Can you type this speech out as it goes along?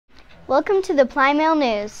Welcome to the Plymell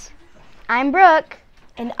News. I'm Brooke.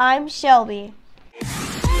 And I'm Shelby.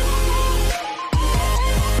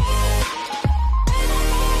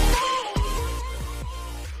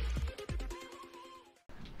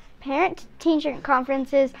 Parent-teacher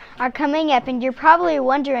conferences are coming up, and you're probably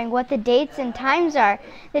wondering what the dates and times are.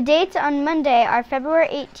 The dates on Monday are February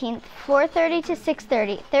 18th, 4:30 to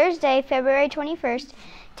 6:30, Thursday, February 21st,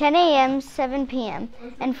 10 a.m., 7 p.m.,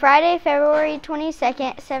 and Friday, February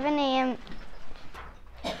 22nd, 7 a.m.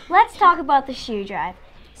 Let's talk about the shoe drive.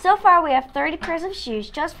 So far, we have 30 pairs of shoes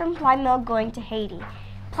just from Plymell going to Haiti.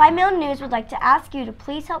 Plymell News would like to ask you to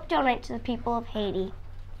please help donate to the people of Haiti.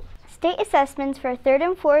 State assessments for 3rd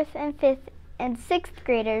and 4th and 5th and 6th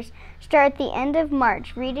graders start at the end of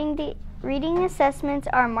March. Reading assessments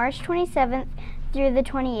are March 27th through the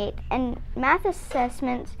 28th, and math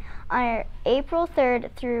assessments are April 3rd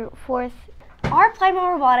through 4th. Our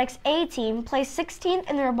Plymell Robotics A team placed 16th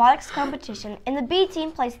in the robotics competition, and the B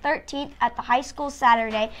team placed 13th at the high school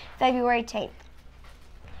Saturday, February 10th.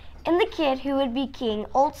 In The Kid Who Would Be King,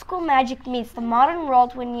 old school magic meets the modern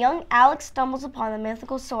world when young Alex stumbles upon the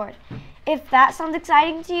mythical sword. If that sounds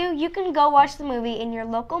exciting to you, you can go watch the movie in your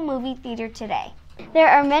local movie theater today. There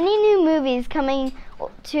are many new movies coming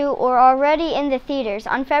to or already in the theaters.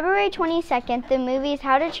 On February 22nd, the movies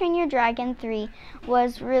How to Train Your Dragon 3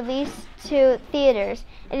 was released to theaters.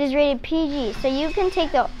 It is rated PG, so you can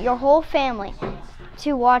take your whole family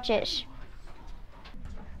to watch it.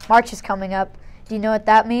 March is coming up. Do you know what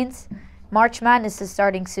that means? March Madness is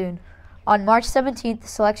starting soon. On March 17th,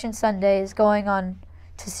 Selection Sunday is going on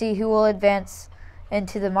to see who will advance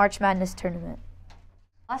into the March Madness tournament.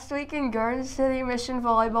 Last week in Garden City, Mission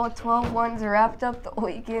Volleyball 12-1s wrapped up the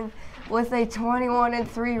weekend with a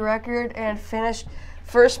 21-3 record and finished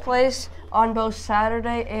first place on both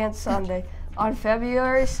Saturday and Sunday. On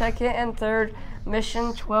February 2nd and 3rd,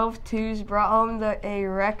 Mission 12-2s brought home a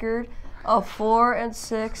record of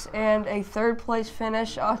 4-6 and a third place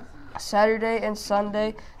finish on Saturday and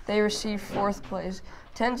Sunday. They received fourth place.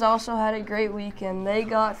 10s also had a great weekend. They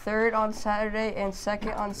got third on Saturday and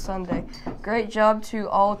second on Sunday. Great job to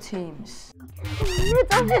all teams.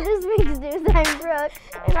 That's all for this week's news. I'm Brooke.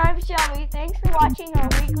 And I'm Shelby. Thanks for watching our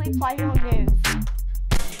weekly Plymell News.